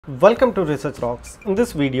Welcome to Research Rocks. In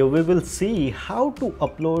this video, we will see how to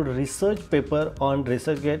upload research paper on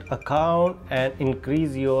ResearchGate account and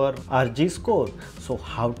increase your RG score. So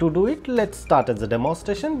how to do it? Let's start as a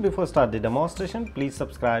demonstration. Before start the demonstration, please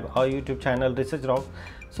subscribe our YouTube channel Research Rocks.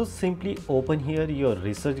 So simply open here your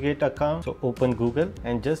ResearchGate account. So open Google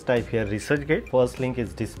and just type here ResearchGate. First link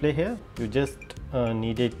is display here. You just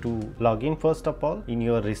needed to log in first of all in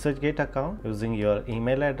your ResearchGate account using your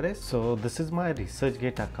email address. So this is my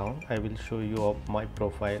ResearchGate account. I will show you of my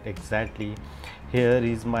profile exactly. Here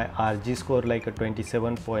is my RG score like a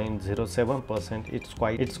 27.07%.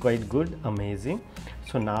 It's quite good, amazing.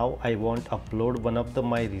 So now I want to upload one of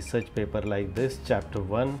my research paper like this, chapter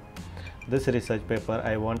 1. This research paper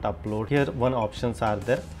I want to upload. Here one options are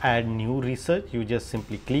there, add new research. You just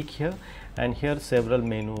simply click here and here several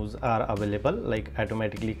menus are available, like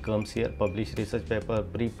automatically comes here, publish research paper,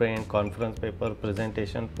 preprint, conference paper,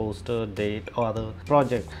 presentation, poster, date, other,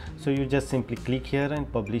 project. So you just simply click here and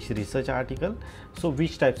publish research article. So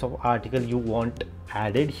which types of article you want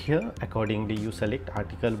added here, accordingly you select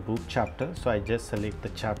article, book, chapter. So I just select the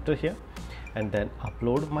chapter here and then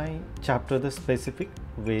upload my chapter, the specific,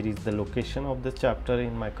 where is the location of this chapter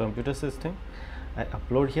in my computer system. I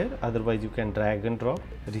upload here, otherwise you can drag and drop,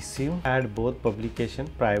 receive, add both publication,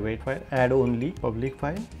 private file, add only public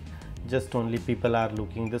file, just only people are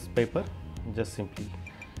looking this paper, just simply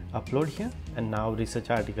upload here. And now research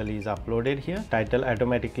article is uploaded here, title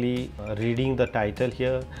automatically reading the title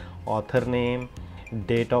here, author name,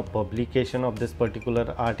 date of publication of this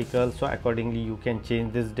particular article. So accordingly you can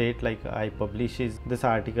change this date, like I publish this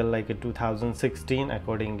article like 2016,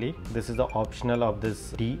 accordingly this is the optional of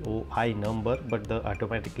this DOI number, but the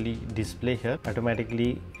automatically display here,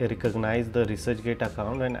 automatically recognize the ResearchGate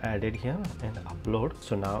account and added here and upload.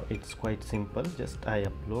 So now it's quite simple, just I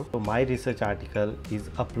upload. So my research article is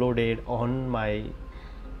uploaded on my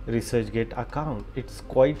ResearchGate account. It's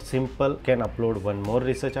quite simple. Can upload one more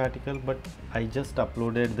research article, but I just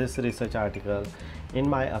uploaded this research article in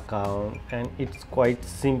my account, and it's quite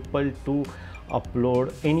simple to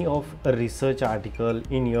upload any of a research article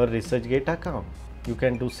in your ResearchGate account. You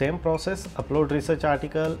can do same process, upload research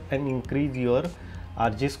article and increase your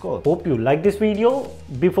RG score. Hope you like this video.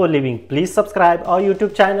 Before leaving, please subscribe our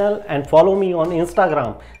YouTube channel and follow me on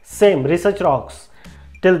Instagram, same Research Rocks.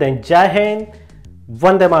 Till then, Jai Hind,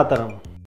 Vande Mataram.